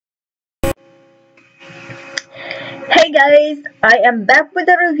Guys, I am back with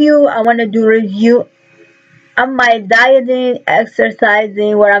a review. I want to do review on my dieting,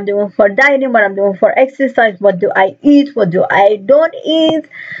 exercising, what I'm doing for dieting, what I'm doing for exercise, what do I eat, what do I don't eat.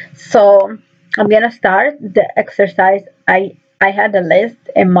 So I'm gonna start the exercise. I had a list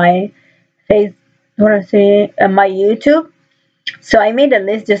in my face, what I say, in my YouTube. So I made a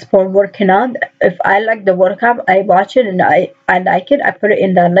list just for working out. If I like the workout, I watch it and I like it. I put it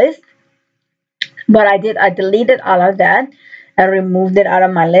in the list. What I did, I deleted all of that and removed it out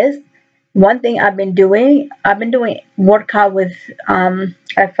of my list. One thing I've been doing workout with,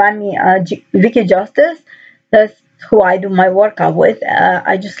 I find me Vicky Justice. That's who I do my workout with.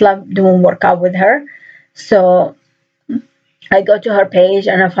 I just love doing workout with her. So I go to her page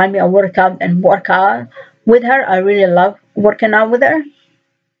and I find me a workout and work out with her. I really love working out with her.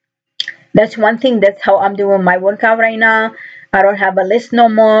 That's one thing. That's how I'm doing my workout right now. I don't have a list no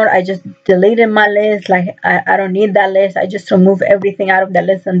more. I just deleted my list. Like I don't need that list. I just remove everything out of the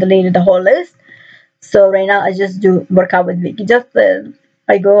list and deleted the whole list. So right now I just do workout with Vicky. Just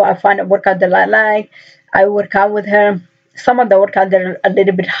I go, I find a workout that I like. I work out with her. Some of the workouts are a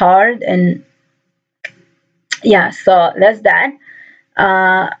little bit hard, and yeah. So that's that.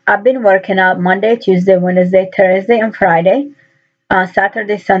 I've been working out Monday, Tuesday, Wednesday, Thursday, and Friday.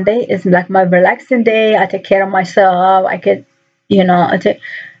 Saturday, Sunday is like my relaxing day. I take care of myself. I could,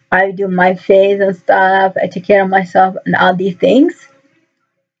 I do my face and stuff. I take care of myself and all these things.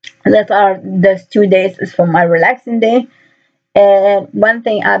 Those 2 days is for my relaxing day. And one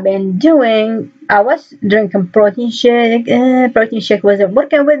thing I've been doing, I was drinking protein shake. Protein shake wasn't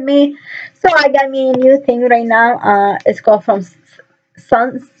working with me, so I got me a new thing right now. It's called from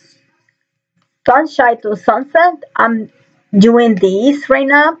sun sunshine to sunset. I'm doing these right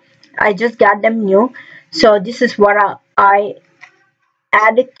now. I just got them new, so this is what I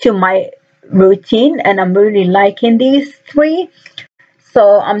added to my routine, and I'm really liking these three.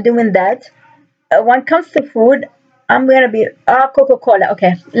 So I'm doing that. When it comes to food, I'm gonna be Coca-Cola.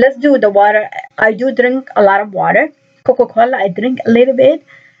 Okay, let's do the water. I do drink a lot of water. Coca-Cola, I drink a little bit,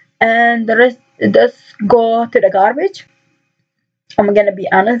 and the rest does go to the garbage. I'm gonna be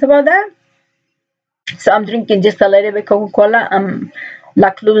honest about that. So I'm drinking just a little bit Coca-Cola. I'm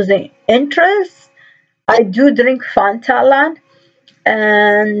like losing interest. I do drink Fanta a lot,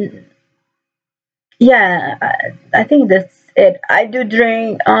 and yeah, I think that's it. I do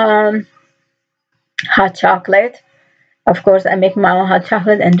drink hot chocolate. Of course, I make my own hot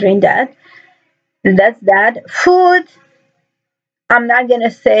chocolate and drink that. And that's that. Food, I'm not gonna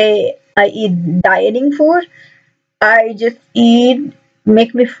say I eat dieting food. I just eat,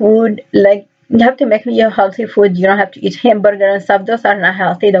 make me food like you have to make me your healthy food. You don't have to eat hamburger and stuff. Those are not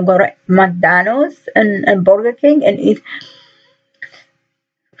healthy. Don't go to McDonald's and Burger King and eat.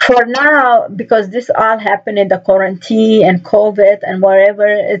 For now, because this all happened in the quarantine and COVID and whatever,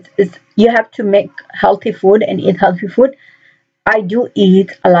 it's you have to make healthy food and eat healthy food. I do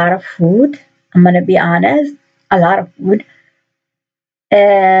eat a lot of food. I'm gonna be honest, a lot of food,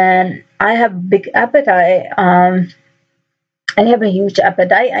 and I have big appetite. I have a huge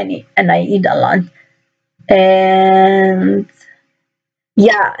appetite. I eat a lot, and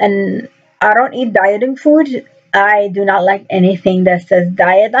yeah, and I don't eat dieting food. I do not like anything that says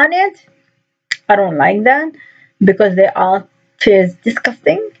diet on it. I don't like that because they all taste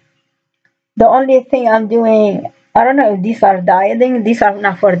disgusting. The only thing I'm doing, I don't know if these are dieting. These are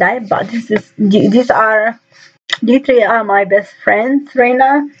not for diet, but these three are my best friends right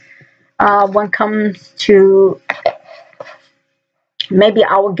now. When comes to maybe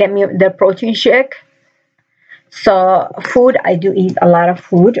I will get me the protein shake. So food, I do eat a lot of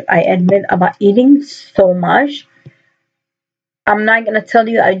food. I admit about eating so much. I'm not gonna tell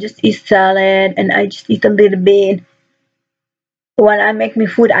you I just eat salad and I just eat a little bit. When I make me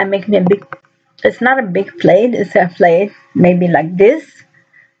food, I make me a big. It's not a big plate. It's a plate maybe like this,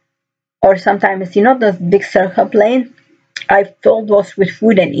 or sometimes those big circle plates. I fill those with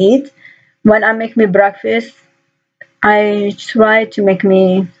food and eat. When I make me breakfast, I try to make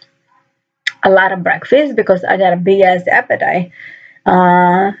me a lot of breakfast because I got a big ass appetite.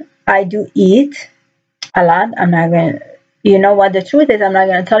 Uh, I do eat a lot. I'm not gonna. You know what the truth is? I'm not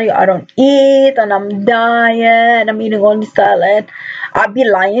gonna tell you I don't eat and I'm diet. I'm eating only salad. I'll be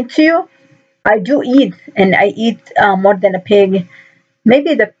lying to you. I do eat, and I eat more than a pig.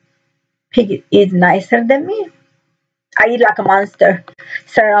 Maybe the pig is nicer than me. I eat like a monster.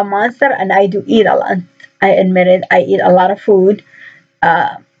 So a monster, and I do eat a lot. I admit it. I eat a lot of food.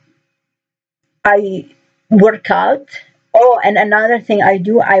 Uh, I work out. Oh, and another thing I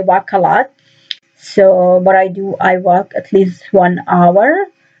do, I walk a lot. So what I do, I walk at least 1 hour.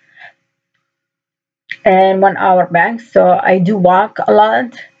 and 1 hour back. So I do walk a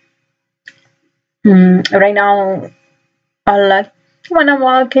lot. Right now, I like when I'm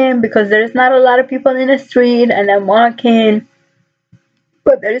walking because there's not a lot of people in the street and I'm walking.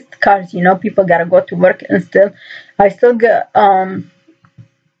 But there is cars, people gotta go to work and still, I still get, I'm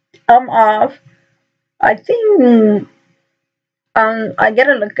off. I think, I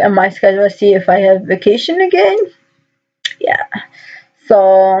gotta look at my schedule, see if I have vacation again. Yeah.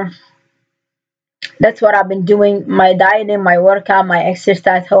 So that's what I've been doing, my dieting, my workout, my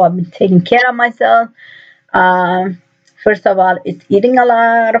exercise, how I've been taking care of myself. Um, First of all, it's eating a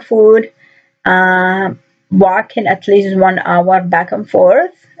lot of food, walking at least 1 hour back and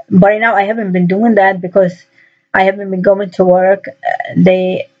forth. But right now, I haven't been doing that because I haven't been going to work.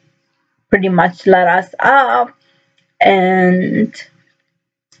 They pretty much let us off, and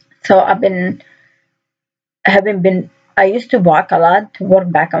so I haven't been. I used to walk a lot to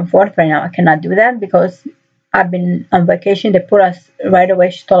work back and forth. Right now, I cannot do that because I've been on vacation. They put us right away.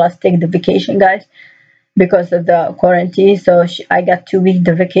 She told us take the vacation, guys, because of the quarantine. So I got 2 weeks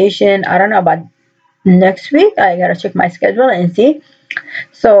the vacation. I don't know about next week. I gotta check my schedule and see.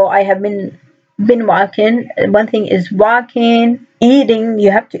 So I have been walking. One thing is walking, eating.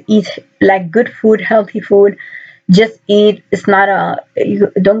 You have to eat like good food, healthy food. Just eat. It's not you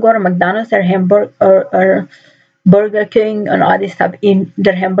don't go to McDonald's or Hamburg or Burger King and all this stuff in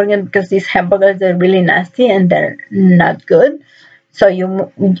their hamburger because these hamburgers are really nasty and they're not good. So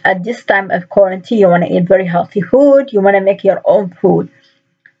you at this time of quarantine, you want to eat very healthy food. You want to make your own food.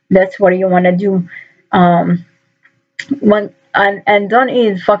 That's what you want to do. Um, and don't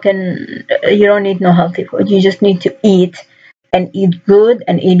eat fucking. You don't need no healthy food. You just need to eat and eat good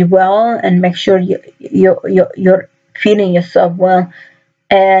and eat well and make sure you're feeding yourself well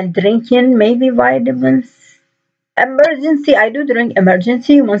and drinking maybe vitamins. Emergency. I do drink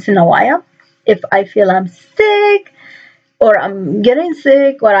emergency once in a while if I feel I'm sick or I'm getting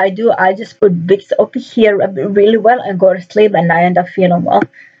sick. What I do, I just put Vicks up here really well and go to sleep, and I end up feeling well.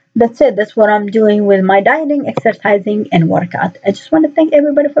 That's it. That's what I'm doing with my dieting, exercising, and workout. I just want to thank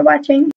everybody for watching.